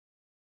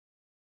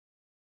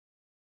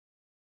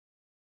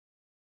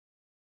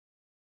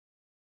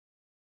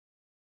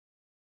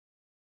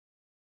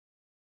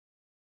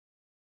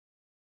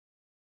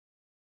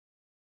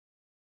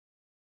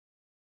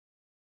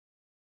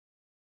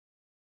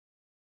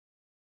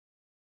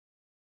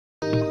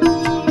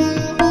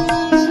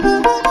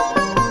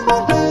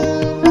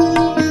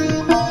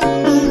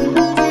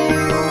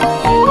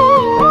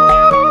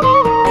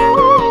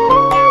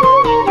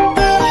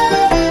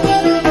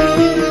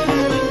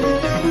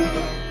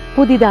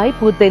புதிதாய்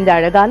பூத்த இந்த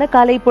அழகான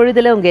காலை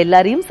பொழுதுல உங்க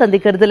எல்லாரையும்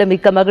சந்திக்கிறதுல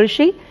மிக்க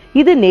மகிழ்ச்சி.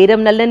 இது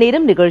நேரம் நல்ல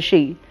நேரம் நிகழ்ச்சி.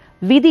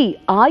 விதி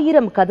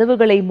 1000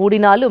 கதவுகளை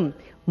மூடினாலும்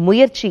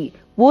முயற்சி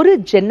ஒரு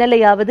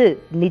ஜன்னலையாவது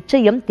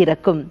நிச்சயம்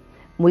திறக்கும்.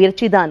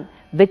 முயற்சிதான்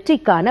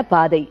வெற்றிக்கான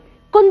பாதை.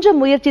 கொஞ்சம்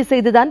முயற்சி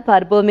செய்துதான்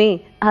பார்ப்போமே,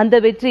 அந்த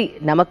வெற்றி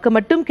நமக்கு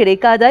மட்டும்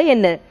கிடைக்காதா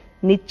என்ன?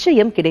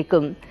 நிச்சயம்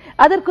கிடைக்கும்.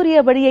 அதற்குரிய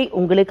வழியை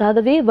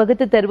உங்களுக்காகவே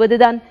வகுத்து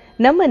தருவதுதான்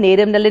நம்ம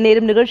நேரம் நல்ல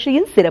நேரம்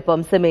நிகழ்ச்சியின்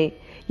சிறப்பம்சமே.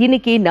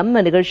 இன்னைக்கு நம்ம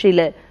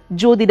நிகழ்ச்சியில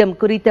ஜோதிடம்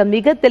குறித்த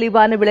மிக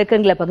தெளிவான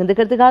விளக்கங்களை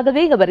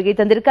பகிர்ந்துக்கிறதுக்காகவே வருகை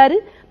தந்திருக்காரு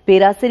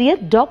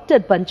பேராசிரியர்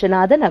டாக்டர்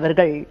பஞ்சநாதன்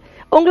அவர்கள்.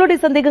 உங்களுடைய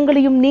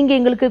சந்தேகங்களையும் நீங்க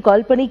எங்களுக்கு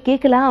கால் பண்ணி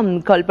கேட்கலாம்.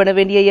 கால் பண்ண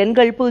வேண்டிய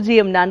எண்கள்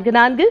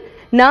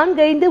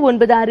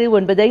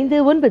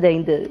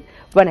 044445969595.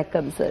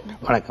 வணக்கம் சார்.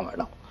 வணக்கம்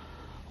மேடம்.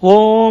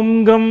 ஓம்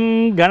கம்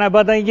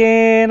கணபதயே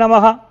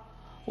நமஹ.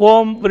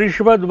 ஓம்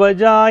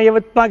ரிஷ்வத்வஜாய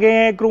வித்மகே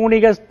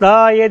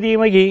க்ரூணிகஸ்தாய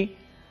தீமகி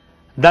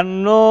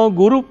தன்னோ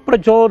குரு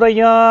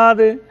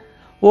பிரச்சோதயாத்.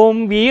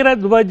 ஓம்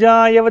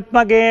வீரத்வஜாய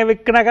வித்மகே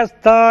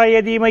விக்னகஸ்தாய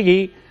தீமகி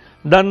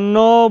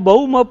தன்னோ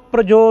பௌம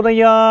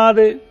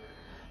பிரச்சோதயாத்.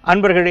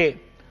 அன்பர்களே,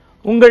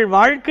 உங்கள்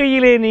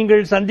வாழ்க்கையிலே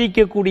நீங்கள்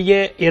சந்திக்கக்கூடிய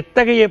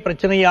எத்தகைய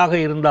பிரச்சனையாக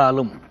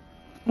இருந்தாலும்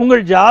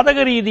உங்கள் ஜாதக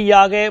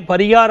ரீதியாக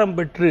பரிகாரம்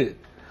பெற்று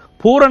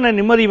பூரண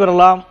நிம்மதி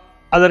பெறலாம்.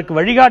 அதற்கு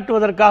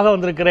வழிகாட்டுவதற்காக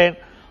வந்திருக்கிறேன்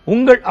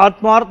உங்கள்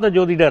ஆத்மார்த்த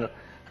ஜோதிடர்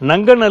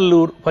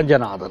நங்கநல்லூர்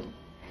பஞ்சநாதன்.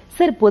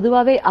 சார்,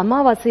 பொதுவாவே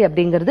அமாவாசை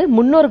அப்படிங்கிறது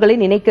முன்னோர்களை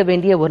நினைக்க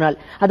வேண்டிய ஒரு நாள்,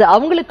 அது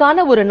அவங்களுக்கான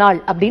ஒரு நாள்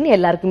அப்படின்னு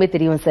எல்லாருக்குமே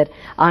தெரியும் சார்.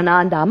 ஆனா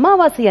அந்த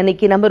அமாவாசை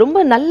அன்னைக்கு நம்ம ரொம்ப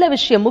நல்ல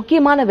விஷயம்,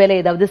 முக்கியமான வேலை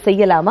ஏதாவது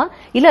செய்யலாமா,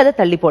 இல்ல அதை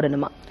தள்ளி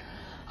போடணுமா?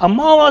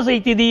 அமாவாசை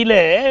திதியில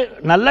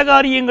நல்ல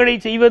காரியங்களை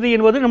செய்வது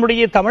என்பது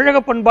நம்முடைய தமிழக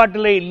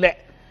பண்பாட்டிலே இல்லை.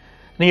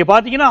 நீங்க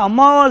பாத்தீங்கன்னா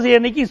அமாவாசை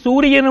அன்னைக்கு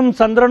சூரியனும்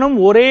சந்திரனும்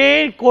ஒரே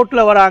கோட்ல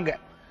வராங்க.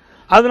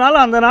 அதனால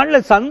அந்த நாள்ல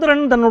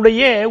சந்திரன்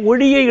தன்னுடைய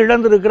ஒளியை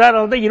இழந்திருக்கிறார்,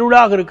 அவர்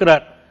இருளாக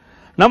இருக்கிறார்.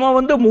 நம்ம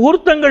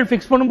முகூர்த்தங்கள்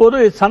பிக்ஸ் பண்ணும்போது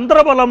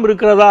சந்திரபலம்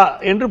இருக்கிறதா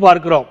என்று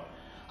பார்க்கிறோம்.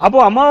 அப்போ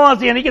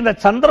அமாவாசை அன்னைக்கு இந்த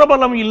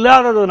சந்திரபலம்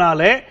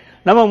இல்லாததுனால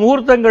நம்ம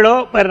முகூர்த்தங்களோ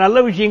வேற நல்ல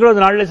விஷயங்களோ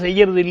அந்த நாள்ல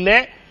செய்யறது இல்லை.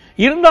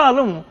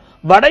 இருந்தாலும்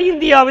வட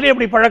இந்தியாவிலே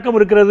அப்படி பழக்கம்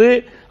இருக்கிறது.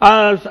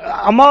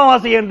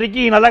 அமாவாசை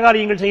அன்றைக்கு நல்ல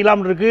காரியங்கள்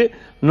செய்யலாம் இருக்கு.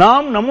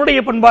 நாம் நம்முடைய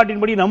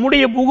பண்பாட்டின்படி,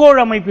 நம்முடைய பூகோள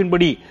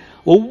அமைப்பின்படி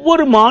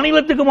ஒவ்வொரு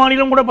மாநிலத்துக்கு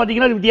மாநிலம் கூட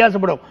பாத்தீங்கன்னா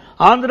வித்தியாசப்படும்.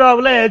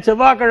 ஆந்திராவில்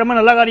செவ்வாய்க்கிழமை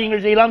நல்ல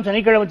காரியங்கள் செய்யலாம்,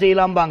 சனிக்கிழமை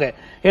செய்யலாம்பாங்க.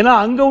 ஏன்னா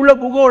அங்க உள்ள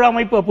பூகோள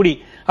அமைப்பு அப்படி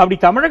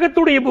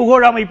தமிழகத்துடைய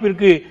பூகோள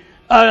அமைப்பிற்கு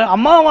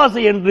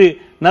அமாவாசை என்று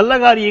நல்ல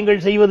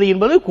காரியங்கள் செய்வது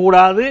என்பது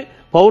கூடாது.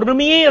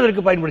 பௌர்ணமியே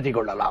அதற்கு பயன்படுத்திக்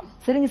கொள்ளலாம்.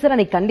 சரிங்க சார்,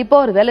 அன்னைக்கு கண்டிப்பா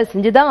ஒரு வேலை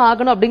செஞ்சுதான்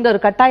ஆகணும் அப்படிங்கிற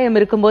ஒரு கட்டாயம்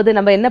இருக்கும்போது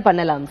நம்ம என்ன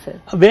பண்ணலாம் சார்?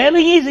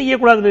 வேலையே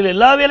செய்யக்கூடாது,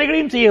 எல்லா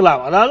வேலைகளையும்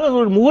செய்யலாம். அதாவது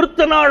ஒரு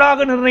முகூர்த்த நாளாக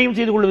நிர்ணயம்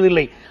செய்து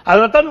கொள்வதில்லை.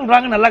 அதைத்தான்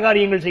சொல்றாங்க நல்ல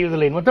காரியங்கள்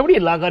செய்வதில்லை, மற்றபடி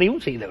எல்லா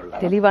காரியமும் செய்து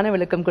கொள்ளலாம். தெளிவான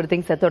விளக்கம்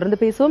கொடுத்தீங்க சார்.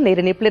 தொடர்ந்து பேசுவோம். நேர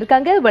இணைப்பில்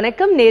இருக்காங்க.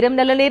 வணக்கம், நேரம்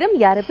நல்ல நேரம்.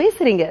 யாரு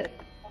பேசுறீங்க?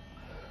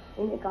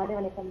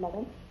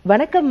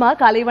 வணக்கம்மா,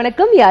 காலை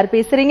வணக்கம். யார்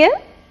பேசுறீங்க?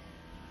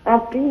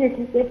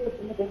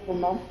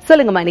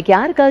 சொல்லுங்கம்மா, இன்னைக்கு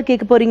யாருக்காக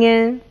கேட்க போறீங்க?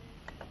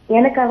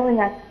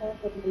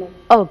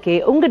 ஓகே,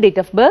 உங்க டேட்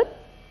ஆஃப் பர்த்?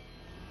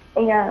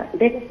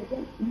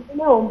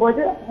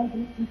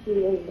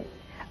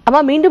 அம்மா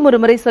மீண்டும் ஒரு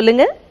முறை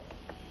சொல்லுங்க.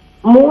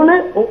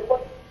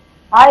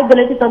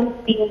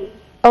 3/9/1997.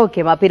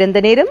 ஓகேமா, பிறந்த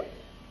நேரம்?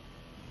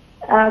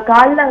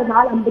 காலைல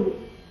 4:50.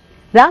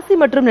 ராசி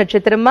மற்றும்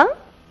நட்சத்திரமா?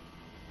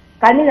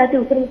 கன்னி ராசி,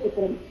 உத்திர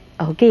நட்சத்திரம்.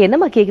 ஓகே,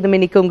 என்னம்மா கேக்குறோம்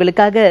இன்னைக்கு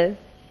உங்களுக்காக?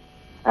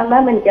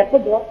 மேம், எனக்கு எப்ப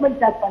கவர்மெண்ட்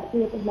ஜாப் படிச்சு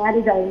எப்ப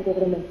மேரேஜ் ஆகும்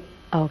கேக்குறேன்.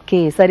 ஓகே,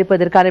 சரி, இப்ப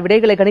இதற்கான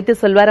விடைகளை கணித்து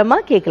சொல்வாரம்மா,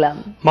 கேட்கலாம்.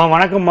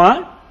 வணக்கம்மா.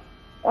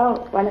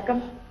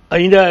 வணக்கம்.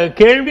 இந்த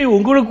கேள்வி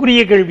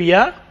உங்களுக்குரிய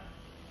கேள்வியா?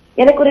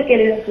 எனக்கு ஒரு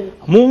கேள்வி.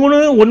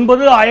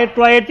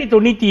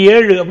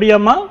 3/9/1997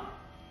 அப்படியாம்மா?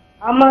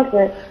 ஆமா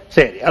சார்.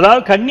 சரி,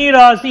 அதாவது கன்னி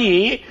ராசி.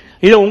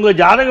 இது உங்க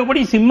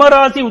ஜாதகப்படி சிம்ம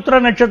ராசி உத்திர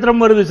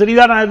நட்சத்திரம் வருது,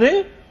 சரிதானா? அது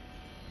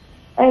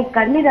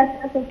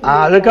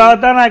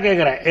அதுக்காகத்தான் நான்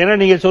கேக்குறேன். ஏன்னா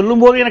நீங்க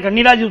சொல்லும் போது எனக்கு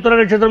கன்னிராசி உத்திர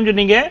நட்சத்திரம்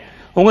சொன்னீங்க.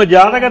 உங்க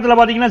ஜாதகத்துல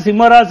பாத்தீங்கன்னா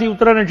சிம்மராசி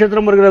உத்திர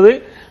நட்சத்திரம் வருகிறது.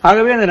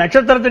 ஆகவே அந்த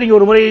நட்சத்திரத்தை நீங்க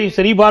ஒரு முறை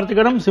சரி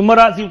பார்த்துக்கணும்.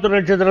 சிம்மராசி உத்திர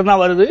நட்சத்திரம்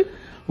தான் வருது.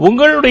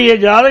 உங்களுடைய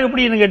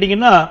ஜாதகப்படி என்ன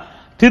கேட்டீங்கன்னா,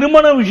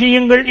 திருமண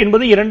விஷயங்கள்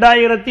என்பது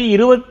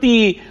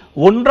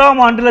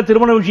 2021ஆம் ஆண்டுல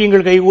திருமண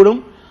விஷயங்கள் கைகூடும்.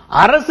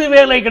 அரசு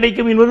வேலை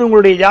கிடைக்கும் என்பது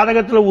உங்களுடைய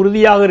ஜாதகத்துல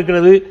உறுதியாக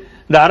இருக்கிறது.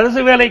 இந்த அரசு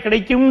வேலை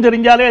கிடைக்கும்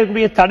தெரிஞ்சாலே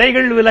அதுக்குரிய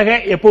தடைகள் விலக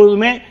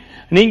எப்போதுமே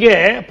நீங்க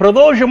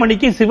பிரதோஷம்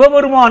அன்னைக்கு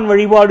சிவபெருமான்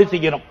வழிபாடு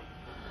செய்யணும்.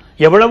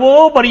 எவ்வளவோ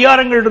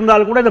பரிகாரங்கள்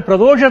இருந்தால் கூட இந்த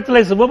பிரதோஷத்துல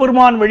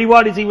சிவபெருமான்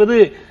வழிபாடு செய்வது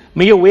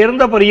மிக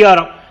உயர்ந்த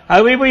பரிகாரம்.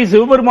 ஆகவே போய்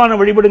சிவபெருமான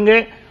வழிபடுங்க.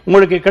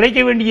 உங்களுக்கு கிடைக்க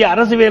வேண்டிய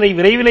அரசு வேலை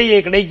விரைவிலேயே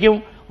கிடைக்கும்.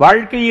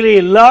 வாழ்க்கையிலே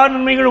எல்லா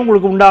நன்மைகளும்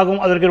உங்களுக்கு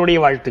உண்டாகும். அதற்கு என்னுடைய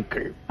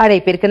வாழ்த்துக்கள்.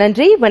 அழைப்பிற்கு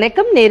நன்றி.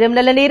 வணக்கம், நேரம்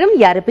நல்ல நேரம்.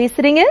 யாரு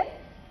பேசுறீங்க?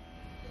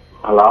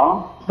 ஹலோ,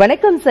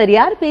 வணக்கம் சார்.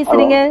 யார்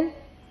பேசுறீங்க?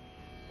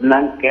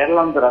 நான்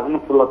கேரளா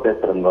ரகனசுல்லா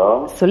பேசுறேங்க.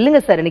 சொல்லுங்க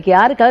சார், இன்னைக்கு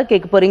யாருக்காக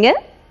கேட்க போறீங்க?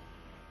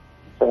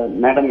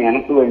 மேடம்,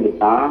 எனக்கு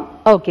வேண்டிதான்.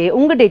 ஓகே,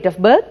 உங்க date of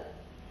birth?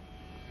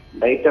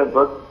 Date of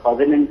birth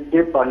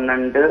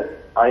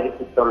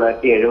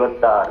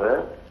 15/12/1976.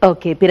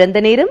 Okay, பிறந்த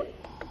நேரம்?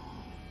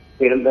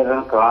 பிறந்த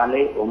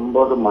காலை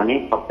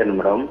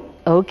 9:10.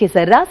 Okay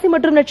sir. ராசி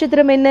மற்றும்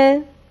நட்சத்திரம் என்ன?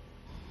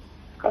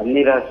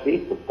 கன்னிராசி,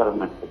 உத்தர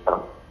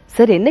நட்சத்திரம்.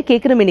 சார் என்ன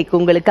கேக்குறோம் இன்னைக்கு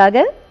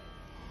உங்களுக்காக?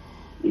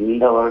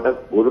 இந்த வருட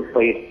குரு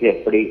பயிற்சி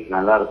எப்படி,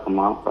 நல்லா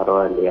இருக்குமா,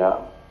 பரவாயில்லையா?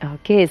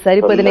 ஓகே சார்,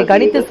 இப்ப இதனை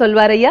கணித்து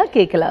சொல்வாரையா,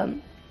 கேட்கலாம்.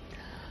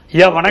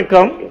 ஐயா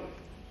வணக்கம்.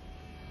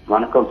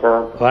 வணக்கம்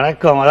சார்.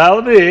 வணக்கம்.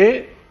 அதாவது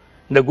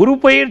இந்த குரு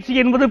பயிற்சி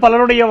என்பது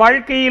பலருடைய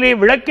வாழ்க்கையிலே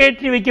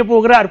விளக்கேற்றி வைக்க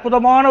போகிற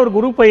அற்புதமான ஒரு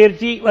குரு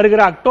பயிற்சி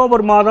வருகிற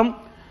அக்டோபர் மாதம்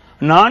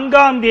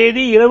 4ஆம்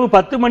தேதி இரவு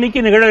 10 மணிக்கு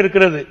நிகழ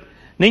இருக்கிறது.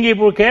 நீங்க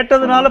இப்போ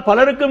கேட்டதுனால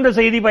பலருக்கும் இந்த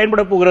செய்தி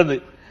பயன்பட போகிறது.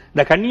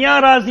 இந்த கன்னியா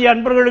ராசி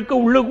அன்பர்களுக்கு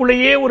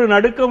உள்ளுக்குள்ளேயே ஒரு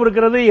நடுக்கம்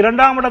இருக்கிறது.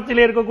 2ஆம்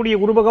இடத்திலே இருக்கக்கூடிய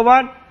குரு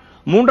பகவான்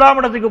 3ஆம்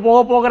இடத்துக்கு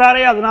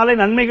போகிறாரே, அதனால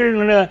நன்மைகள்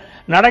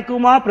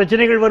நடக்குமா,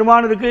 பிரச்சனைகள்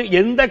வருமானு இருக்கு.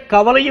 எந்த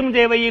கவலையும்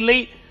தேவையில்லை.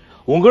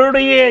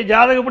 உங்களுடைய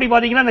ஜாதகப்படி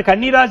பாத்தீங்கன்னா இந்த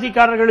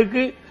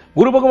கன்னிராசிக்காரர்களுக்கு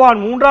குரு பகவான்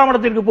 3ஆம்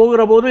இடத்திற்கு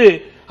போகிற போது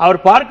அவர்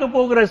பார்க்க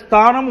போகிற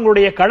ஸ்தானம்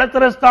உங்களுடைய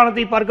கடத்தர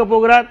ஸ்தானத்தை பார்க்க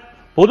போகிறார்.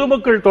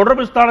 பொதுமக்கள்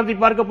தொடர்பு ஸ்தானத்தை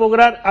பார்க்க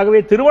போகிறார். ஆகவே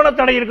திருமண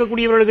தடை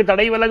இருக்கக்கூடியவர்களுக்கு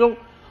தடை விலகும்.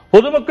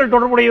 பொதுமக்கள்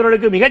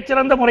தொடர்புடையவர்களுக்கு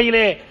மிகச்சிறந்த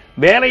முறையிலே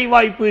வேலை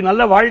வாய்ப்பு,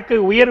 நல்ல வாழ்க்கை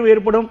உயர்வு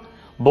ஏற்படும்.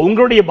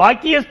 உங்களுடைய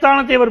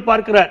பாக்கியஸ்தானத்தை அவர்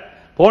பார்க்கிறார்.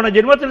 போன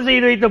ஜென்மத்தில்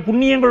செய்து வைத்த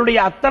புண்ணியங்களுடைய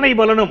அத்தனை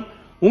பலனும்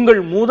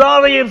உங்கள்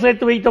மூதாதையர்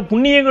சேர்த்து வைத்த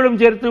புண்ணியங்களும்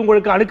சேர்த்து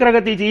உங்களுக்கு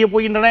அனுக்கிரகத்தை செய்ய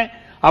போகின்றன.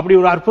 அப்படி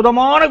ஒரு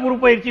அற்புதமான குரு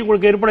பயிற்சி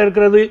உங்களுக்கு ஏற்பட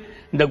இருக்கிறது.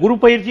 இந்த குரு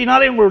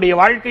பயிற்சியினாலே உங்களுடைய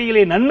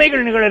வாழ்க்கையிலே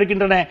நன்மைகள் நிகழ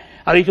இருக்கின்றன.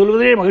 அதை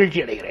சொல்வதிலே மகிழ்ச்சி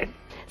அடைகிறேன்.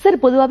 சார்,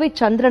 பொதுவாகவே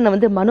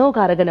சந்திரன்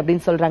மனோகாரகன்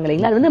அப்படின்னு சொல்றாங்க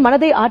இல்லைங்களா? அது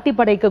மனதை ஆட்டி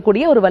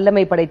படைக்கக்கூடிய ஒரு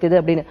வல்லமை படைத்தது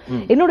அப்படின்னு.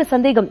 என்னோட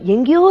சந்தேகம்,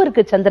 எங்கேயோ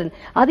இருக்கு சந்திரன்,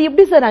 அது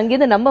எப்படி சார்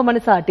அங்கிருந்து நம்ம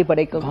மனசை ஆட்டி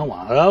படைக்கும்? ஆமா,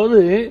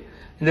 அதாவது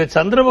இந்த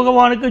சந்திர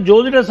பகவானுக்கு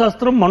ஜோதிட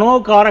சாஸ்திரம்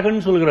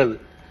மனோகாரகன் சொல்கிறது.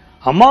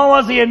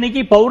 அமாவாசை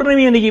அன்னைக்கு,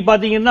 பௌர்ணமி அன்னைக்கு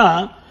பாத்தீங்கன்னா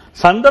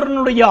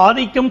சந்திரனுடைய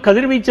ஆதிக்கம்,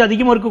 கதிர்வீச்சு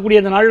அதிகமா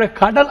இருக்கக்கூடிய அந்த நாள்ல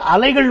கடல்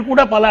அலைகள் கூட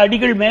பல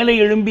அடிகள் மேலே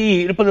எழும்பி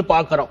இருப்பது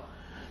பார்க்கிறோம்.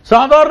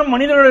 சாதாரண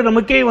மனிதர்கள்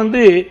நமக்கே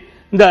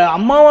இந்த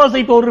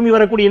அமாவாசை பௌர்ணமி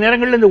வரக்கூடிய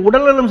நேரங்களில் இந்த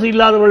உடல்நலம்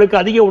இல்லாதவர்களுக்கு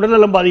அதிக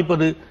உடல்நலம்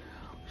பாதிப்பது,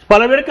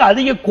 பல பேருக்கு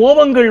அதிக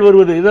கோபங்கள்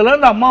வருவது, இதெல்லாம்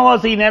இந்த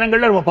அமாவாசை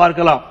நேரங்களில் நம்ம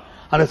பார்க்கலாம்.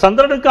 அந்த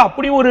சந்திரனுக்கு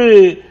அப்படி ஒரு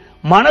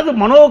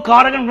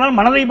மனோகாரகங்களால்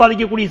மனதை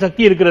பாதிக்கக்கூடிய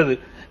சக்தி இருக்கிறது.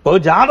 இப்போ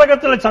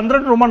ஜாதகத்துல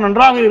சந்திரன் ரொம்ப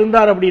நன்றாக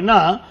இருந்தார் அப்படின்னா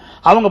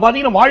அவங்க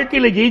பாத்தீங்கன்னா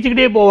வாழ்க்கையில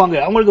ஜெயிச்சுக்கிட்டே போவாங்க.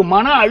 அவங்களுக்கு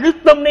மன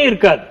அழுத்தம்னே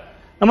இருக்காது.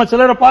 நம்ம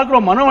சிலரை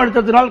பார்க்கிறோம் மன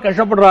அழுத்தத்தினால்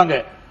கஷ்டப்படுறாங்க.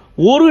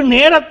 ஒரு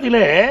நேரத்தில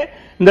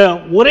இந்த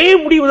ஒரே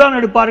முடிவு தான்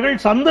எடுப்பார்கள்.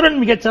 சந்திரன்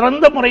மிக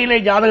சிறந்த முறையிலே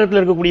ஜாதகத்தில்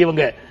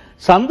இருக்கக்கூடியவங்க.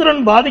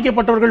 சந்திரன்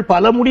பாதிக்கப்பட்டவர்கள்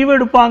பல முடிவு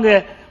எடுப்பாங்க.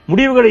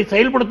 முடிவுகளை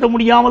செயல்படுத்த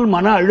முடியாமல்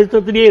மன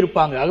அழுத்தத்திலே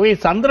இருப்பாங்க. ஆகவே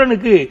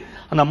சந்திரனுக்கு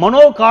அந்த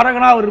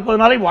மனோகாரகனாக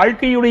இருப்பதனாலே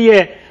வாழ்க்கையுடைய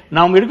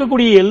நாம்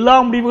எடுக்கக்கூடிய எல்லா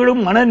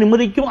முடிவுகளும் மன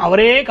நிம்மதிக்கும்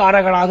அவரே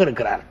காரகனாக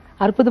இருக்கிறார்.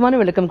 அற்புதமான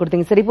விளக்கம்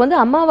கொடுத்தீங்க சார். இப்போ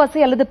அமாவாசை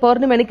அல்லது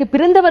பௌர்ணமி அன்னைக்கு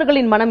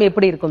பிறந்தவர்களின் மனம்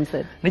எப்படி இருக்கும்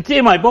சார்?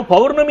 நிச்சயமா, இப்போ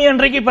பௌர்ணமி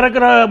அன்றைக்கு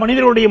பிறக்கிற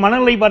மனிதர்களுடைய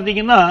மனநிலை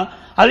பார்த்தீங்கன்னா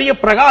அதிக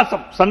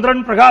பிரகாசம்,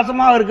 சந்திரன்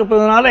பிரகாசமாக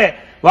இருப்பதனால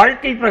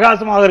வாழ்க்கை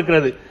பிரகாசமாக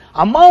இருக்கிறது.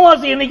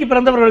 அமாவாசை அன்னைக்கு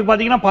பிறந்தவர்களுக்கு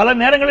பாத்தீங்கன்னா பல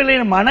நேரங்களிலே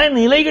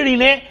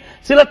மனநிலைகளிலே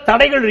சில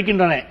தடைகள்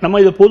இருக்கின்றன.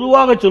 நம்ம இதை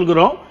பொதுவாக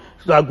சொல்கிறோம்.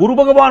 குரு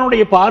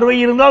பகவானுடைய பார்வை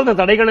இருந்தால் இந்த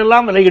தடைகள்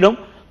எல்லாம் விலகிடும்.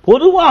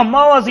 பொதுவா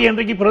அமாவாசை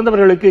அன்றைக்கு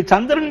பிறந்தவர்களுக்கு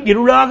சந்திரன்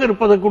இருளாக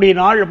இருப்பதற்குரிய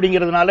நாள்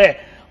அப்படிங்கிறதுனால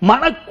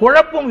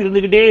மனக்குழப்பம்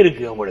இருந்துகிட்டே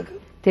இருக்கு. அவங்களுக்கு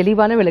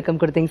தெளிவான விளக்கம்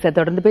கொடுத்தீங்க சார்.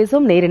 தொடர்ந்து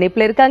பேசுவோம். நேர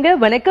இணைப்புல இருக்காங்க.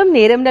 வணக்கம்,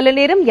 நேரம் நல்ல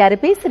நேரம். யாரு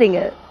பேசுறீங்க?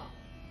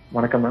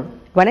 வணக்கம் மேம்.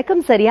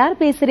 வணக்கம் சார், யார்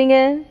பேசுறீங்க?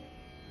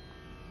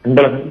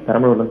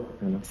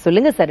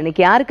 சொல்லுங்க சார்,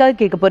 இன்னைக்கு யாருக்காக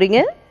கேட்க போறீங்க?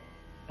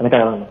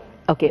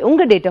 ஓகே,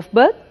 உங்க டேட் ஆஃப்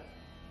பர்த்?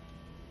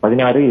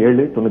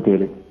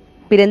 16/7/97.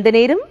 பிறந்த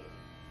நேரம்?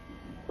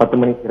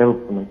 10 மணி, இரவு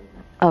 10 மணி.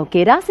 ஓகே,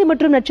 ராசி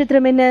மற்றும்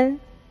நட்சத்திரம் என்ன?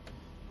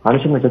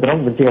 அனுஷம்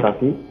நட்சத்திரம், விருச்சிக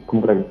ராசி,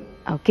 கும்பராசி.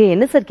 ஓகே,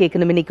 என்ன சார்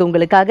கேட்கணும் இன்னைக்கு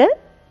உங்களுக்காக?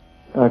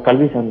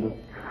 கல்வி சார்ந்து.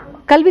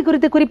 கல்வி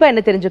குறித்து குறிப்பா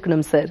என்ன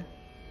தெரிஞ்சுக்கணும் சார்?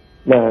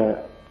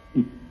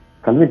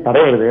 கல்வி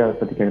தடை வருது, அதை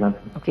பத்தி கேட்கலாம்.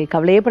 ஓகே,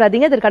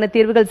 கவலையப்படாதீங்க, அதற்கான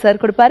தீர்வுகள்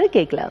சார் கொடுப்பாரு,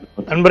 கேட்கலாம்.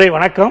 நண்பரே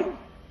வணக்கம்.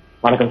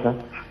 வணக்கம் சார்.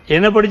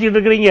 என்ன படிச்சுட்டு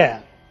இருக்கிறீங்க?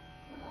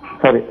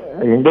 சார்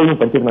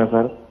எங்கேயும் படிச்சிருந்தேன்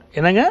சார்.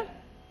 என்னங்க?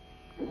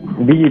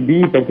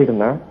 பிஇ படிச்சிட்டு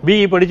இருந்தேன்.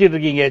 பிஇ படிச்சுட்டு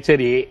இருக்கீங்க,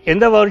 சரி.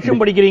 எந்த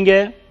வருஷம் படிக்கிறீங்க?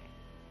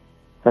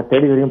 சார்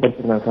தேடி வரைக்கும்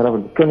படிச்சிருந்தேன் சார்.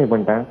 அவர் டிஸ்கன்யூ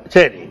பண்ணிட்டேன்.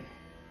 சரி.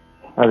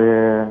 அது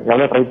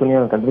எவ்வளவு ட்ரை பண்ணி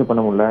கண்டினியூ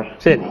பண்ண முடியல.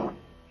 சரி,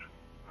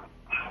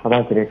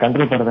 அதான் சரி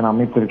கண்டினியூ பண்றதுன்னு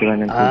அமைப்பு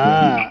இருக்கிறேன்.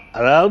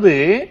 அதாவது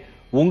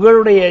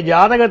உங்களுடைய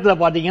ஜாதகத்துல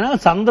பாத்தீங்கன்னா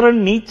சந்திரன்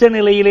நீச்ச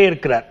நிலையிலே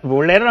இருக்கிறார்.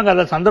 நேரம் நாங்க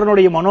அந்த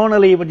சந்திரனுடைய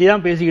மனோநிலையை பத்தி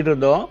தான் பேசிக்கிட்டு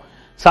இருந்தோம்.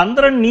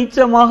 சந்திரன்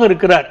நீச்சமாக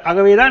இருக்கிறார்.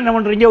 ஆகவேதான் என்ன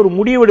பண்றீங்க, ஒரு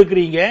முடிவு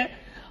எடுக்கிறீங்க.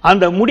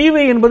 அந்த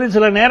முடிவு என்பது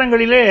சில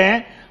நேரங்களிலே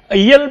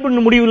இயல்பு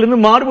முடிவிலிருந்து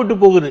மாறுபட்டு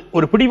போகுது.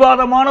 ஒரு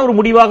பிடிவாதமான ஒரு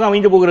முடிவாக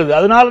அமைந்து போகிறது.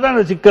 அதனாலதான்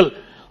அந்த சிக்கல்.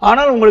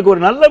 ஆனால் உங்களுக்கு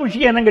ஒரு நல்ல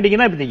விஷயம் என்ன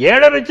கேட்டீங்கன்னா, இப்ப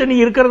 7.5 சனி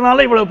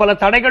இருக்கிறதுனால இவ்வளவு பல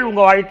தடைகள்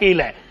உங்க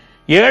வாழ்க்கையில.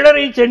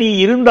 7.5 சனி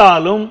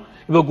இருந்தாலும்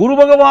இப்ப குரு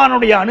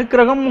பகவானுடைய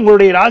அனுக்கிரகம்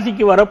உங்களுடைய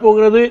ராசிக்கு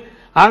வரப்போகிறது.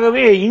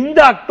 ஆகவே இந்த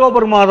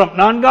அக்டோபர் மாதம்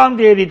 4ஆம்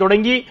தேதி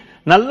தொடங்கி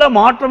நல்ல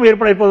மாற்றம்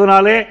ஏற்பட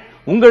இருப்பதனாலே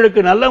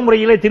உங்களுக்கு நல்ல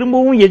முறையிலே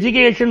திரும்பவும்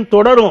எஜுகேஷன்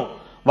தொடரும்.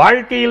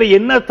 வாழ்க்கையில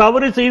என்ன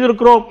தவறு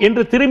செய்திருக்கிறோம்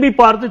என்று திரும்பி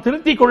பார்த்து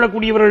திருத்திக்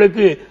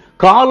கொள்ளக்கூடியவர்களுக்கு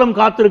காலம்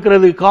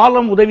காத்திருக்கிறது,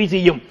 காலம் உதவி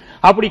செய்யும்.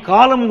 அப்படி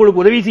காலம்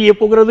உங்களுக்கு உதவி செய்ய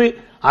போகிறது.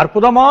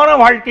 அற்புதமான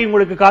வாழ்க்கை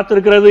உங்களுக்கு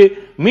காத்திருக்கிறது.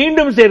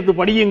 மீண்டும் சேர்த்து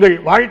படியுங்கள்,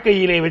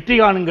 வாழ்க்கையிலே வெற்றி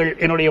காணுங்கள்.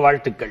 என்னுடைய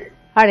வாழ்த்துக்கள்.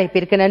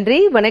 அழைப்பிற்கு நன்றி.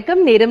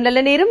 வணக்கம், நேரம் நல்ல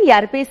நேரம்.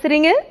 யார்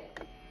பேசுறீங்க?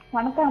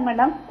 வணக்கம்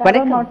மேடம்.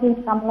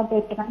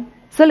 பேசுறேன்.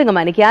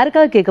 சொல்லுங்கம்மா, இன்னைக்கு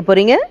யாருக்காக கேட்க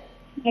போறீங்க?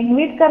 எங்க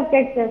வீட்டுக்கார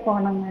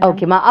கேட்கணும்.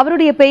 ஓகேமா,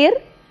 அவருடைய பெயர்?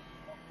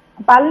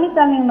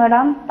 பழனிசாமி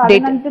மேடம்.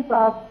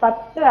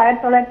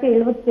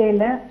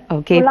 15/10/1977.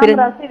 ஓகே.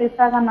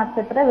 விசாக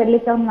நட்சத்திரம்,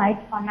 வெள்ளிக்கிழமை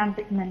நைட்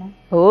 12 மேடம்.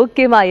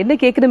 ஓகேமா, என்ன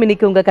கேட்கணும்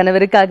இன்னைக்கு உங்க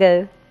கணவருக்காக?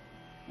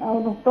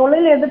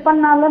 தொழில் எது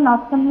பண்ணாலும்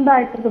நஷ்டம் தான்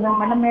ஆயிட்டு இருக்குது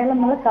மேடம். மேல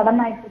மேல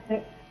கடன் ஆயிட்டு இருக்கு.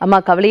 அம்மா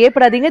கவலையே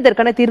படாதீங்க,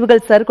 இதற்கான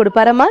தீர்வுகள் சார்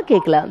கொடுப்பாரம்மா,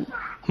 கேட்கலாம்.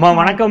 அம்மா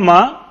வணக்கம்மா.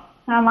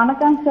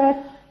 வணக்கம் சார்.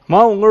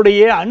 அம்மா,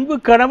 உங்களுடைய அன்பு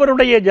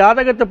கணவருடைய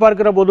ஜாதகத்தை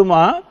பார்க்கிற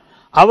போதுமா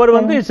அவர்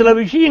சில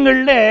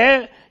விஷயங்கள்ல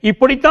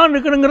இப்படித்தான்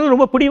இருக்கணுங்கிறது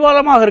ரொம்ப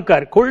பிடிவாதமாக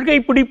இருக்கார். கொள்கை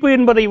பிடிப்பு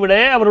என்பதை விட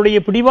அவருடைய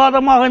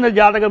பிடிவாதமாக இந்த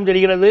ஜாதகம்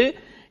தெரிகிறது.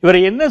 இவரை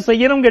என்ன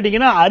செய்யணும்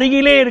கேட்டீங்கன்னா,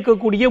 அருகிலே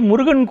இருக்கக்கூடிய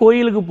முருகன்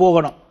கோயிலுக்கு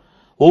போகணும்.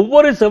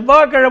 ஒவ்வொரு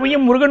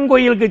செவ்வாய்க்கிழமையும் முருகன்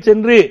கோயிலுக்கு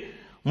சென்று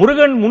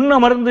முருகன் முன்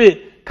அமர்ந்து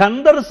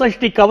கந்தர்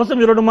சஷ்டி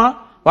கவசம் சொல்லணுமா.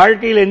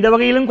 வாழ்க்கையில் எந்த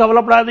வகையிலும்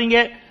கவலைப்படாதீங்க.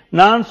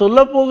 நான் சொல்ல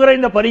போகிற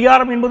இந்த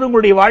பரிகாரம் என்பது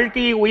உங்களுடைய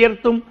வாழ்க்கையை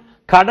உயர்த்தும்,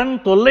 கடன்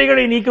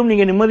தொல்லைகளை நீக்கும்,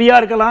 நீங்க நிம்மதியா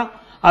இருக்கலாம்.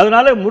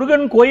 அதனால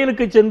முருகன்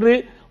கோயிலுக்கு சென்று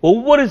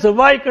ஒவ்வொரு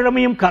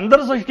செவ்வாய்க்கிழமையும்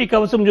கந்தர் சஷ்டி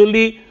கவசம்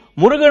சொல்லி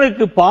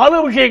முருகனுக்கு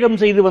பாலாபிஷேகம்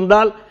செய்து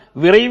வந்தால்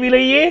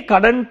விரைவிலேயே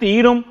கடன்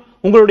தீரும்.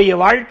 உங்களுடைய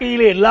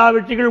வாழ்க்கையிலே எல்லா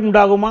வெற்றிகளும்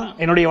உண்டாகுமா.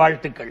 என்னுடைய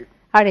வாழ்த்துக்கள்.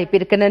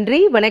 அழைப்பிற்கு நன்றி.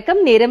 வணக்கம்,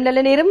 நேரம் நல்ல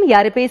நேரம்.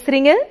 யாரு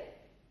பேசுறீங்க?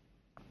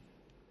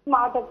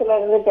 மாவட்டத்துல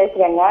இருந்து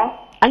பேசுறேங்க.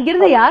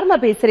 அங்கிருந்து யாருமா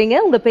பேசுறீங்க?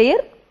 உங்க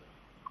பெயர்?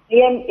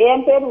 என்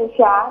பேர்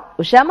உஷா.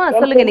 உஷாமா,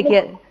 சொல்லுங்க,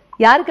 இன்னைக்கு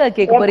யாருக்காக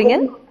கேட்க போறீங்க?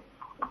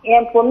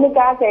 என்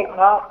பொண்ணுக்காக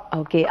கேட்கணும்.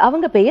 ஓகே,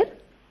 அவங்க பெயர்?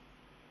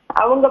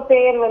 அவங்க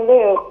பெயர்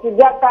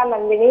Sujatha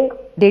Nandini.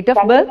 Date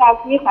of birth?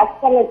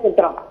 Hasta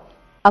நட்சத்திரம்.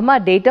 அம்மா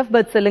டேட் ஆஃப்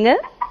பர்த் சொல்லுங்க.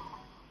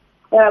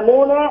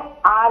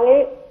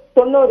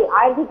 3/6/90,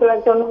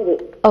 1990.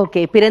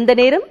 ஓகே, பிறந்த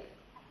நேரம்?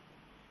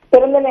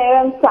 பிறந்த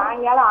நேரம்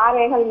சாயங்காலம்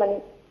 6:15 மணி.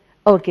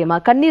 ஓகேமா,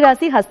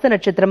 கன்னிராசி, ஹஸ்த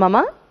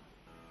நட்சத்திரமாமா?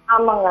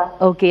 ஆமாங்க.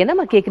 ஓகே,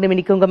 என்னம்மா கேட்கணும்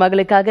இன்னைக்கு உங்க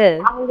மகளுக்காக?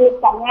 அவங்களுக்கு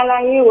கல்யாணம்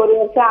ஆகி 1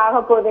 வருஷம் ஆக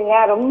போகுதுங்க.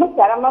 ரொம்ப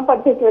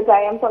சிரமப்பட்டுட்டு இருக்கா.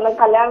 என் பொண்ணு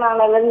கல்யாணம்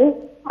ஆனதுல இருந்து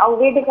அவங்க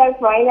வீட்டுக்கார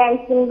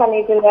பைனான்சிங்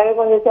பண்ணிட்டு இருக்காரு.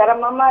 கொஞ்சம்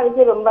சிரமமா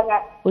இருக்கு ரொம்பங்க.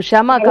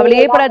 உஷாமா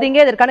கவலையே படாதீங்க,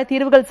 இதற்கான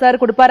தீர்வுகள்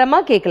சார் கொடுப்பாரம்மா,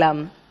 கேட்கலாம்.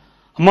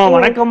 அம்மா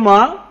வணக்கம்மா.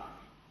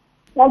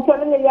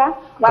 சொல்லுங்க ஐயா.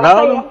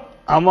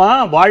 ஆமா,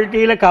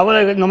 வாழ்க்கையில கவலை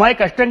இந்த மாதிரி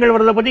கஷ்டங்கள்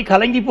வரதை பத்தி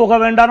கலங்கி போக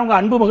வேண்டாம். உங்க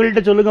அன்பு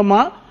மகள்கிட்ட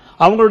சொல்லுங்கம்மா.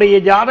 அவங்களுடைய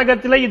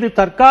ஜாதகத்துல இது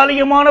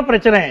தற்காலிகமான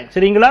பிரச்சனை,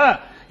 சரிங்களா?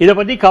 இதை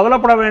பத்தி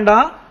கவலைப்பட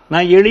வேண்டாம்.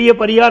 நான் எளிய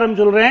பரிகாரம்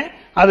சொல்றேன்,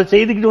 அதை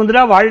செய்துக்கிட்டு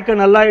வந்துட்டா வாழ்க்கை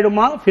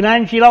நல்லாயிடுமா.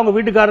 பினான்சியலா உங்க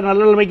வீட்டுக்காரர்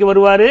நல்ல நிலைமைக்கு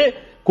வருவாரு,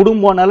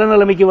 குடும்பம் நல்ல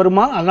நிலைமைக்கு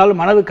வருமா. அதனால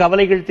மனது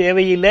கவலைகள்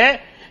தேவையில்லை.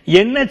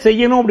 என்ன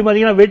செய்யணும் அப்படி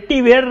பாத்தீங்கன்னா, வெட்டி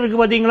வேர் இருக்கு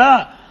பாத்தீங்களா,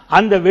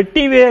 அந்த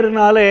வெட்டி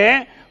வேறுனால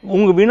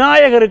உங்க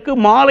விநாயகருக்கு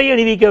மாலை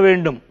அணிவிக்க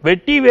வேண்டும்.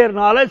 வெட்டி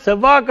வேர்னால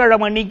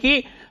செவ்வாய்க்கிழமை அன்னைக்கு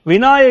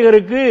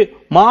விநாயகருக்கு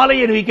மாலை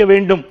அணிவிக்க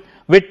வேண்டும்.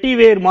 வெட்டி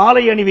வேர்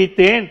மாலை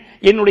அணிவித்தேன்,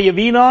 என்னுடைய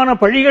வீணான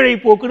பழிகளை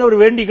போக்குன்னு அவர்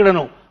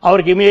வேண்டிக்கிடணும்.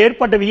 அவருக்கு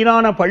ஏற்பட்ட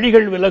வீணான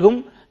பழிகள் விலகும்,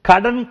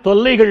 கடன்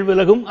தொல்லைகள்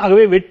விலகும்.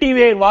 ஆகவே வெட்டி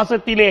வேர்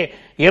வாசத்திலே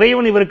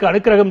இறைவன் இவருக்கு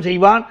அனுக்கிரகம்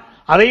செய்வான்.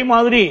 அதே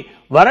மாதிரி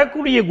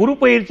வரக்கூடிய குரு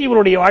பயிற்சி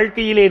இவருடைய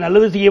வாழ்க்கையிலே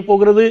நல்லது செய்ய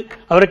போகிறது.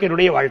 அவருக்கு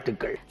என்னுடைய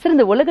வாழ்த்துக்கள். சார்,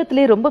 இந்த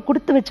உலகத்திலே ரொம்ப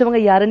கொடுத்து வச்சவங்க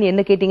யாருன்னு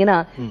என்ன கேட்டீங்கன்னா,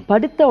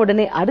 படுத்த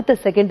உடனே அடுத்த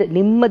செகண்ட்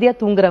நிம்மதியா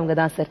தூங்குறவங்க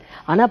தான் சார்.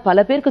 ஆனா பல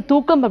பேருக்கு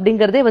தூக்கம்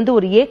அப்படிங்கறதே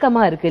ஒரு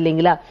ஏக்கமா இருக்கு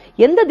இல்லைங்களா?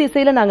 எந்த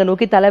திசையில நாங்க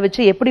நோக்கி தலை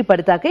வச்சு எப்படி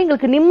படுத்தாக்க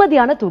எங்களுக்கு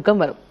நிம்மதியான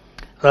தூக்கம் வரும்?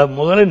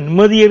 முதல்ல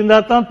நிம்மதி இருந்தா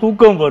தான்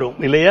தூக்கம் வரும்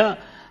இல்லையா?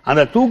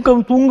 அந்த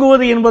தூக்கம்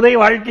தூங்குவது என்பதை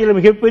வாழ்க்கையில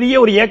மிகப்பெரிய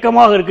ஒரு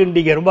ஏக்கமாக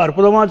இருக்குன்றீங்க. ரொம்ப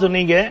அற்புதமா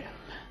சொன்னீங்க.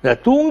 இந்த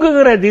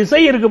தூங்குகிற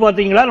திசை இருக்கு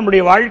பாத்தீங்களா,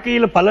 நம்முடைய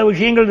வாழ்க்கையில பல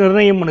விஷயங்கள்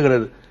நிர்ணயம்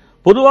பண்ணுகிறது.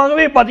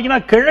 பொதுவாகவே பாத்தீங்கன்னா,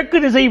 கிழக்கு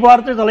திசை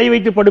பார்த்து தலை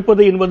வைத்து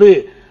படுப்பது என்பது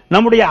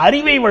நம்முடைய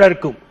அறிவை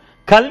வளர்க்கும்.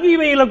 கல்வி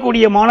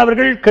பயிலக்கூடிய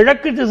மாணவர்கள்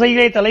கிழக்கு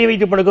திசையிலே தலை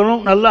வைத்து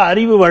படுக்கணும், நல்ல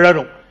அறிவு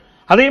வளரும்.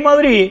 அதே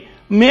மாதிரி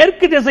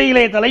மேற்கு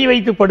திசையிலே தலை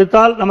வைத்து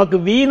படுத்தால் நமக்கு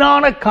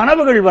வீணான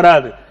கனவுகள்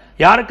வராது.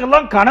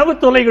 யாருக்கெல்லாம் கனவு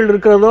தொல்லைகள்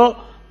இருக்கிறதோ,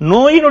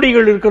 நோய்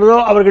நொடிகள் இருக்கிறதோ,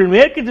 அவர்கள்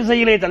மேற்கு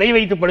திசையிலே தலை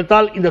வைத்து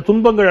படுத்தால் இந்த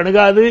துன்பங்கள்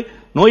அணுகாது,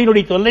 நோய்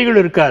நொடி தொல்லைகள்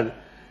இருக்காது.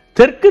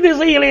 தெற்கு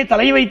திசையிலே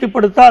தலை வைத்து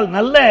படுத்தால்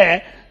நல்ல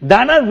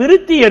தன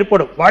விருத்தி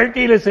ஏற்படும்.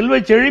 வாழ்க்கையில செல்வ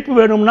செழிப்பு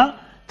வேணும்னா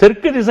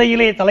தெற்கு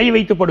திசையிலே தலை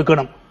வைத்து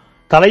படுக்கணும்.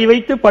 தலை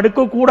வைத்து படுக்க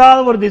கூடாத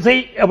ஒரு திசை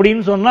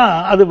அப்படின்னு சொன்னா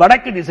அது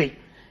வடக்கு திசை.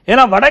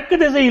 ஏன்னா வடக்கு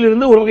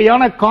திசையிலிருந்து ஒரு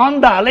வகையான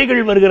காந்த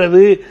அலைகள்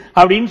வருகிறது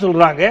அப்படின்னு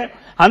சொல்றாங்க.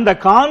 அந்த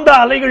காந்த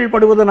அலைகள்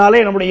படுவதனாலே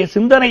நம்முடைய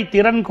சிந்தனை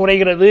திறன்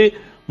குறைகிறது,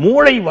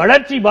 மூளை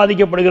வளர்ச்சி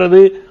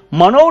பாதிக்கப்படுகிறது,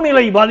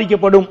 மனோநிலை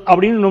பாதிக்கப்படும்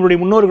அப்படின்னு நம்முடைய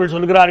முன்னோர்கள்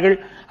சொல்கிறார்கள்.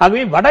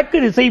 ஆகவே வடக்கு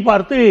திசை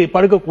பார்த்து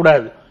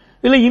படுக்கக்கூடாது.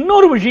 இதுல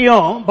இன்னொரு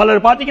விஷயம்,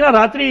 பலர் பாத்தீங்கன்னா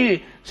ராத்திரி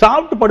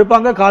சாப்பிட்டு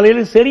படுப்பாங்க,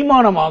 காலையில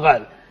செரிமானம்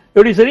ஆகாது.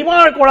 இப்படி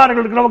செரிமான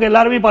கோளாறுகள் இருக்கிறவங்க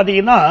எல்லாருமே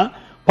பாத்தீங்கன்னா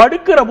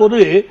படுக்கிற போது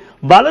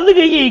வலது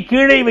கையை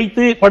கீழே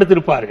வைத்து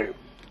படுத்திருப்பார்கள்.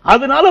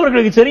 அதனால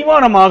அவர்களுக்கு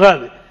செரிமானம்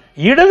ஆகாது.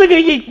 இடது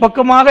கையை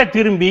பக்கமாக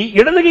திரும்பி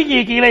இடது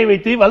கையை கீழே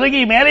வைத்து வலது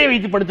மேலே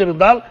வைத்து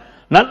படுத்திருந்தால்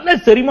நல்ல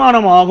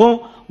செரிமானமாகும்,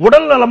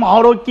 உடல் நலம்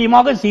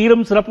ஆரோக்கியமாக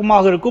சீரும்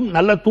சிறப்புமாக இருக்கும்,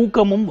 நல்ல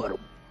தூக்கமும்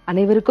வரும்.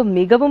 அனைவருக்கும்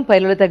மிகவும்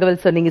பயனுள்ள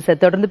தகவல் சொன்னீங்க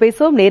சார். தொடர்ந்து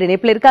பேசுவோம். நேர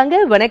இணைப்புல இருக்காங்க.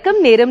 வணக்கம்,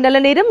 நேரம் நல்ல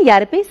நேரம்.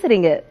 யாரு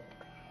பேசுறீங்க?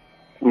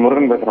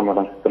 முருகன் பேசுறேன்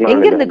மேடம்.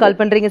 எங்க இருந்து கால்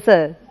பண்றீங்க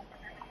சார்?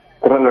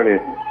 திருநெல்வேலி.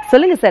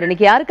 சொல்லுங்க சார்,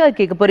 இன்னைக்கு யாருக்காக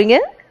கேட்க போறீங்க?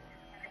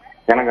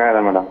 எனக்காக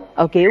தான் மேடம்.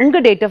 ஓகே, உங்க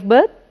date of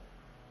birth?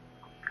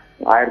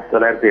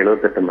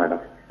 1978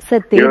 madam.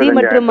 Sir, தேதி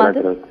மற்றும்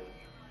மாதம்?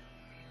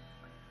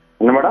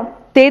 என்ன மேடம்?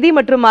 தேதி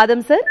மற்றும்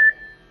மாதம் சார்?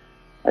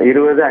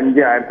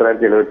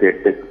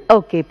 20/5/1978.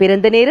 ஓகே,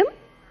 பிறந்த நேரம்?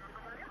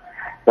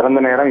 பிறந்த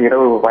நேரம்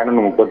இரவு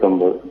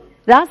 11:39.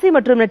 ராசி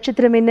மற்றும்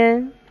நட்சத்திரம் என்ன?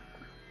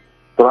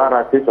 துலா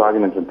ராசி, சுவாதி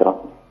நட்சத்திரம்.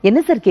 என்ன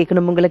சார்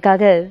கேட்கணும்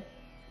உங்களுக்காக?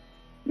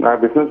 நான்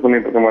பிசினஸ்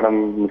பண்ணிட்டு இருக்கேன் மேடம்.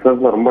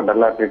 பிசினஸ்ல ரொம்ப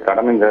டல்லா இருக்கு,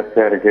 கடனும்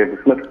ஜாஸ்தியா இருக்கு.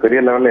 பிசினஸ் பெரிய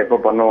லெவல்ல எப்ப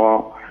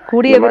பண்ணுவோம்?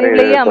 கூடிய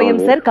விரைவிலேயே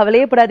அமையும் சார்,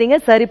 கவலையப்படாதீங்க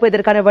சார். இப்போ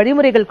இதற்கான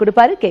வழிமுறைகள்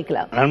கொடுப்பாரு,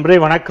 கேட்கலாம். நன்றி,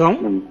 வணக்கம்.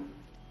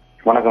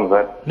 வணக்கம்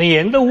சார். நீங்க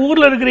எந்த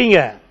ஊர்ல இருக்கிறீங்க?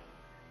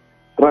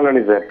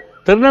 திருநெல்வேலி சார்.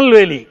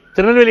 திருநெல்வேலி.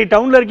 திருநெல்வேலி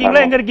டவுன்ல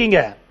இருக்கீங்களா, எங்க இருக்கீங்க?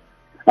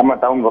 ஆமா,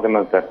 டவுன் பக்கம்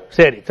தான் சார்.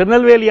 சரி,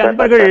 திருநெல்வேலி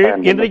அன்பர்கள்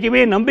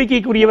என்றைக்குமே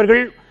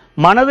நம்பிக்கைக்குரியவர்கள்,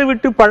 மனது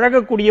விட்டு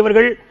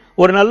பழகக்கூடியவர்கள்.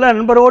 ஒரு நல்ல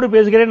நண்பரோடு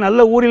பேசுகிறேன், நல்ல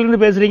ஊரிலிருந்து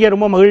பேசுறீங்க,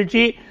 ரொம்ப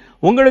மகிழ்ச்சி.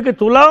 உங்களுக்கு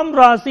துலாம்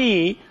ராசி,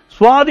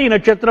 சுவாதி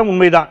நட்சத்திரம்.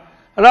 உண்மைதான்.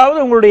 அதாவது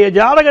உங்களுடைய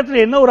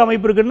ஜாதகத்தில் என்ன ஒரு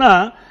அமைப்பு இருக்குன்னா,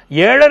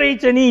 7.5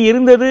 சனி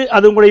இருந்தது,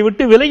 அது உங்களை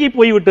விட்டு விலகி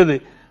போய்விட்டது.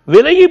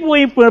 விலகி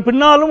போய்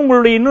பின்னாலும்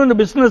உங்களுடைய இன்னும் இந்த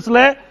பிசினஸ்ல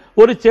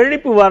ஒரு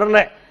செழிப்பு வரல.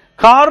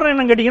 காரணம்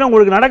என்னன்னு கேட்டீங்கன்னா,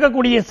 உங்களுக்கு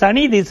நடக்கக்கூடிய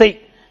சனி திசை,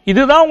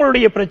 இதுதான்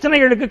உங்களுடைய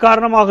பிரச்சனைகளுக்கு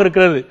காரணமாக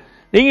இருக்கிறது.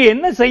 நீங்க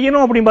என்ன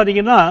செய்யணும் அப்படின்னு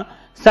பாத்தீங்கன்னா,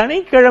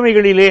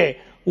 சனிக்கிழமைகளிலே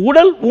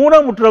உடல்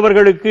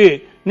ஊனமுற்றவர்களுக்கு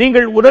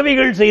நீங்கள்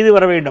உதவிகள் செய்து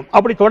வர வேண்டும்.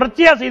 அப்படி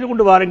தொடர்ச்சியா செய்து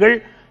கொண்டு வாருங்கள்.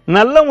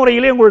 நல்ல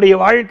முறையிலே உங்களுடைய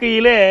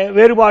வாழ்க்கையிலே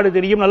வேறுபாடு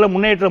தெரியும், நல்ல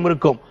முன்னேற்றம்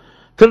இருக்கும்.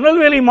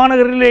 திருநெல்வேலி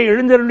மாநகரிலே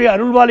எழுந்தருளி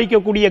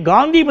அருள்வாளிக்கக்கூடிய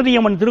காந்திமதி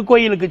அம்மன்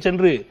திருக்கோயிலுக்கு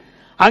சென்று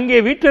அங்கே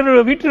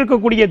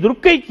வீற்றிருக்கக்கூடிய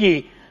துர்க்கைக்கு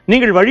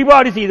நீங்கள்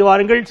வழிபாடு செய்து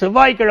வாருங்கள்.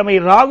 செவ்வாய்க்கிழமை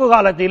ராகு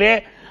காலத்திலே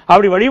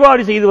அப்படி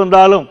வழிபாடு செய்து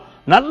வந்தாலும்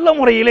நல்ல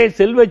முறையிலே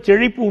செல்வ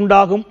செழிப்பு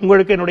உண்டாகும்.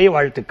 உங்களுக்கு என்னுடைய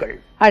வாழ்த்துக்கள்.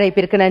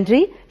 அழைப்பிற்கு நன்றி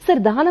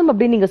சார். தானம்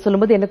அப்படின்னு நீங்க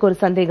சொல்லும்போது எனக்கு ஒரு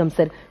சந்தேகம்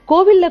சார்.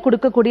 கோவில்ல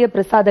கொடுக்கக்கூடிய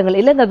பிரசாதங்கள்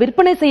இல்லங்க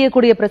விற்பனை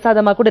செய்யக்கூடிய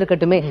பிரசாதமா கூட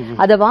இருக்கட்டுமே,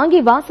 அதை வாங்கி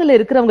வாசல்ல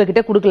இருக்கிறவங்க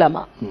கிட்ட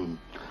கொடுக்கலாமா?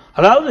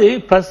 அதாவது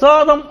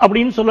பிரசாதம்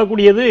அப்படின்னு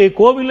சொல்லக்கூடியது,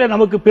 கோவில்ல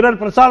நமக்கு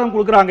பிறர் பிரசாதம்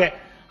கொடுக்கறாங்க,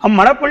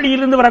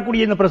 மடப்பள்ளியிலிருந்து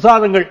வரக்கூடிய இந்த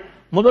பிரசாதங்கள்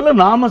முதல்ல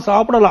நாம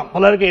சாப்பிடலாம்.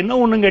 பலருக்கு என்ன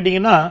ஒண்ணுன்னு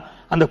கேட்டீங்கன்னா,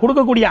 அந்த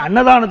கொடுக்கக்கூடிய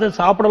அன்னதானத்தை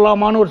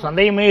சாப்பிடலாமான்னு ஒரு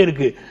சந்தேகமே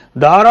இருக்கு.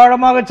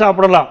 தாராளமாக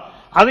சாப்பிடலாம்.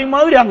 அதே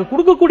மாதிரி அங்க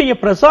கொடுக்கக்கூடிய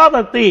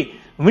பிரசாதத்தை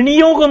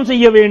விநியோகம்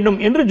செய்ய வேண்டும்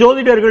என்று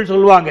ஜோதிடர்கள்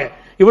சொல்லுவாங்க.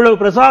 இவ்வளவு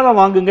பிரசாதம்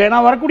வாங்குங்க,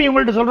 நான்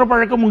வரக்கூடியவங்கள்ட்ட சொல்ற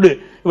பழக்கம் உண்டு,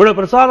 இவ்வளவு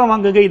பிரசாதம்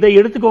வாங்குங்க, இதை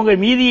எடுத்துக்கோங்க,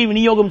 மீதியை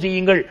விநியோகம்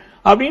செய்யுங்கள்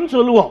அப்படின்னு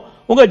சொல்லுவோம்.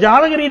 உங்க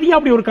ஜாதக ரீதியா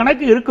அப்படி ஒரு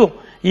கணக்கு இருக்கும்.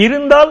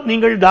 இருந்தால்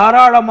நீங்கள்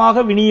தாராளமாக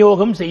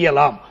விநியோகம்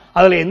செய்யலாம்,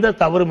 அதுல எந்த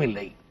தவறும்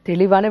இல்லை.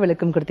 தெளிவான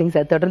விளக்கம் கொடுத்தீங்க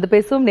சார். தொடர்ந்து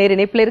பேசுவோம். நேர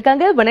இணைப்புல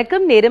இருக்காங்க.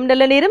 வணக்கம், நேரம்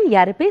நல்ல நேரம்.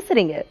 யாரு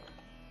பேசுறீங்க?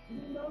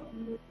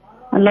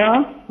 ஹலோ,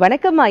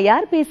 வணக்கம்மா,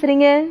 யார்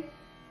பேசுறீங்க?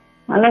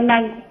 ஹலோ,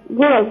 நான்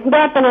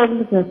குடாத்துல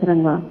இருந்து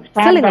பேசுறேங்க.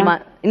 சொல்லுங்கம்மா,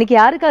 இன்னைக்கு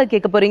யாருக்காக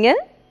கேட்க போறீங்க?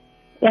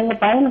 எங்க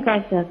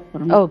பையனுக்காக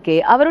கேட்கிறேன். ஓகே,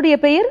 அவருடைய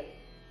பெயர்?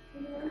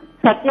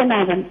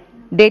 சத்யநாதன்.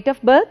 Date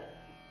of birth?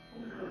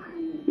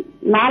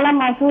 4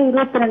 மாசம்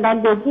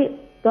 22ஆம் தேதி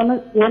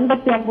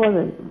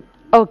 89.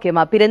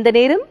 ஓகேமா, பிறந்த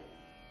நேரம்?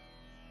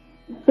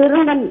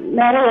 பிறந்த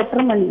நேரம்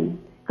 8:30 மணி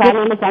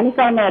காலையில,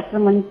 சனிக்கிழமை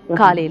 8:30 மணி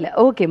காலையில.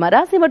 ஓகேமா,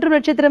 ராசி மற்றும்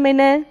நட்சத்திரம்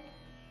என்ன?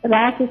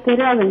 ராசி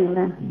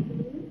தெரியாதுங்களா?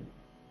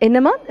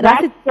 என்னம்மா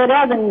ராசி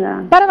தெரியாதுங்க?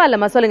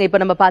 பரவாயில்லம்மா, சொல்லுங்க, இப்ப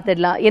நம்ம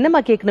பாத்துடலாம். என்னம்மா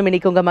கேட்கணும்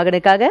இன்னைக்கு உங்க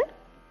மகனுக்காக?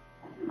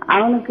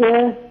 அவனுக்கு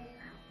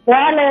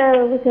வேலை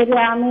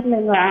சரியாம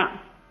இல்லைங்க.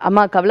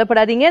 அம்மா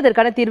கவலைப்படாதீங்க,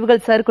 அதற்கான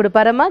தீர்வுகள் சார்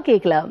கொடுப்பாரம்மா,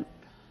 கேட்கலாம்.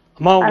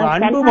 அம்மா, உங்க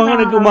அன்பு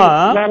மகனுக்குமா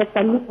வேற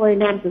தள்ளி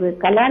போயிட்டே இருக்குது.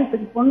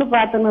 கல்யாணத்துக்கு பொண்ணு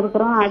பார்த்துன்னு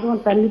இருக்கிறோம்,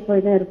 அதுவும் தள்ளி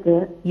போயிட்டே இருக்கு.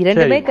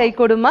 இரண்டுமே கை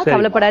கொடுமா,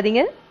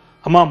 கவலைப்படாதீங்க.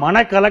 அம்மா, மன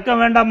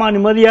கலக்கம் வேண்டாமா,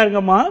 நிம்மதியா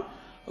இருங்கம்மா.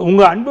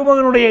 உங்க அன்பு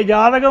மகனுடைய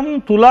ஜாதகம்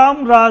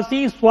துலாம் ராசி,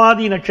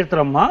 சுவாதி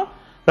நட்சத்திரம்மா.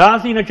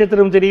 ராசி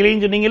நட்சத்திரம்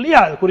தெரியலைன்னு சொன்னீங்க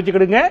இல்லையா,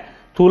 குறிச்சுக்கிடுங்க.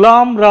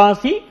 துலாம்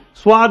ராசி,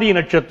 சுவாதி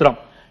நட்சத்திரம்.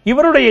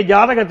 இவருடைய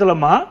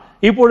ஜாதகத்திலமா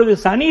இப்பொழுது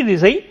சனி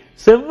திசை,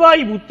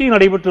 செவ்வாய் புத்தி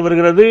நடைபெற்று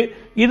வருகிறது.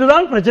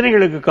 இதுதான்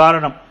பிரச்சனைகளுக்கு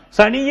காரணம்.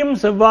 சனியும்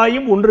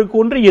செவ்வாயும் ஒன்றுக்கு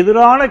ஒன்று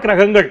எதிரான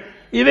கிரகங்கள்.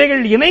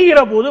 இவைகள் இணைகிற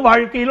போது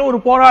வாழ்க்கையில ஒரு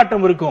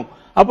போராட்டம் இருக்கும்.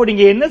 அப்ப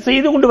நீங்க என்ன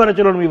செய்து கொண்டு வர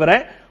சொல்லணும்? இவரை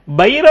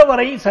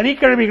பைரவரை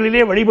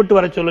சனிக்கிழமைகளிலே வழிபட்டு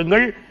வர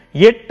சொல்லுங்கள்.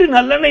 8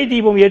 நல்லெண்ணெய்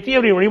தீபம் ஏற்றி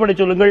அவரை வழிபட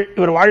சொல்லுங்கள்.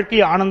 இவர் வாழ்க்கை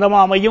ஆனந்தமா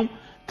அமையும்.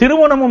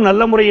 திருமணமும்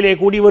நல்ல முறையிலே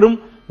கூடி வரும்.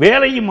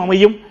 வேலையும்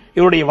அமையும்.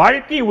 இவருடைய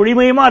வாழ்க்கை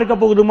ஒளிமயமா இருக்க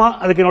போகுதுமா?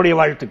 அதுக்கு என்னுடைய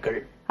வாழ்த்துக்கள்.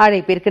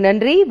 அழைப்பிற்கு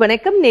நன்றி.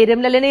 வணக்கம்,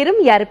 நேரம் நல்ல நேரம்.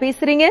 யாரு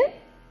பேசுறீங்க?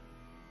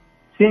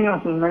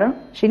 சீனிவாசன் மேடம்.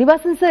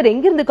 ஸ்ரீனிவாசன் சார்,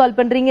 எங்க இருந்து கால்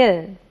பண்றீங்க?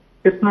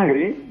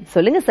 கிருஷ்ணகிரி.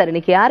 சொல்லுங்க சார்,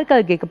 இன்னைக்கு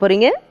யாருக்காக கேட்க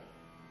போறீங்க?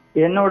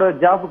 என்னோட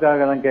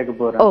ஜாபுக்காக தான் கேட்க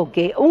போறேன்.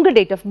 ஓகே, உங்க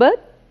டேட் ஆஃப்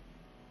பர்த்?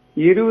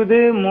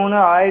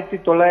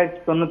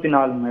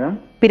 20/3/1994 மேடம்.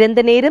 பிறந்த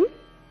நேரம்?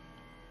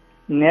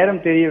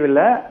 நேரம்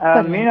தெரியவில்லை.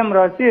 மீனம்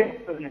ராசி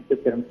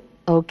நட்சத்திரம்.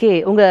 ஓகே,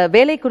 உங்க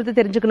வேலை குறித்து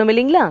தெரிஞ்சுக்கணும்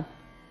இல்லீங்களா?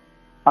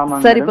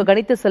 சார் இப்ப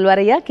கணித்து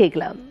சொல்வாரையா,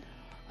 கேட்கலாம்.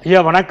 ஐயா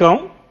வணக்கம்.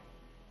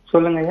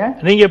 சொல்லுங்க ஐயா.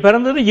 நீங்க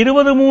பிறந்தது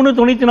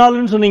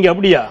 23/94 சொன்னீங்க,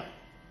 அப்படியா?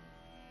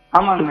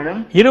 ஆமாங்க மேடம்.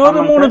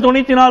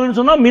 23/94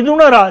 சொன்னா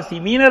மிதுன ராசி,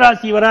 மீன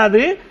ராசி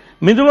வராது.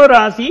 மிதுன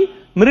ராசி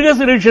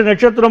மிருகசிரீஷ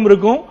நட்சத்திரம்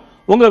இருக்கும்.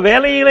 உங்க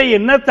வேலையில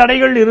என்ன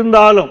தடைகள்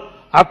இருந்தாலும்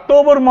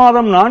அக்டோபர்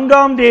மாதம்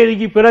 4ஆம்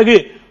தேதிக்கு பிறகு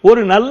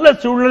ஒரு நல்ல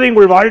சூழ்நிலை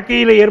உங்கள்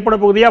வாழ்க்கையில ஏற்பட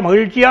போகுதியா,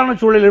 மகிழ்ச்சியான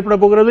சூழல் ஏற்பட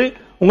போகிறது.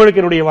 உங்களுக்கு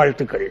என்னுடைய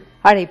வாழ்த்துக்கள்.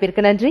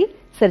 அழைப்பிற்கு நன்றி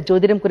சார்.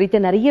 ஜோதிடம் குறித்த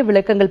நிறைய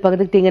விளக்கங்கள்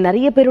பகிர்ந்துட்டீங்க,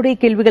 நிறைய பேருடைய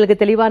கேள்விகளுக்கு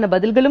தெளிவான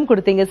பதில்களும்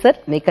கொடுத்தீங்க சார்.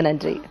 மிக்க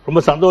நன்றி.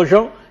 ரொம்ப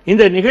சந்தோஷம்.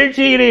 இந்த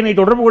நிகழ்ச்சியிலே என்னை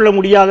தொடர்பு கொள்ள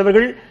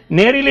முடியாதவர்கள்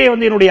நேரிலே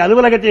வந்து என்னுடைய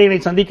அலுவலகத்தை என்னை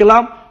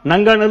சந்திக்கலாம்.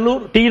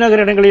 நங்கநல்லூர், டி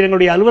நகர் இடங்களில்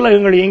எங்களுடைய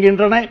அலுவலகங்கள்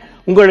இயங்குகின்றன.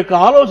 உங்களுக்கு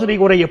ஆலோசனை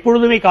கூற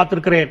எப்பொழுதுமே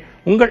காத்திருக்கிறேன்.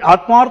 உங்கள்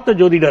ஆத்மார்த்த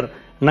ஜோதிடர்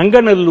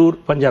நங்கநல்லூர்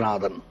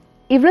பஞ்சநாதன்.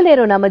 இவ்வளவு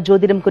நேரம் நாம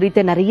ஜோதிடம் குறித்த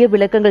நிறைய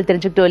விளக்கங்கள்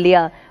தெரிஞ்சுக்கிட்டோம்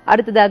இல்லையா?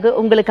 அடுத்ததாக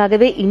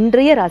உங்களுக்காகவே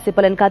இன்றைய ராசி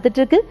பலன் காத்துட்டு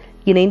இருக்கு.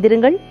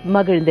 இணைந்திருங்கள்,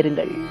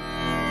 மகிழ்ந்திருங்கள்.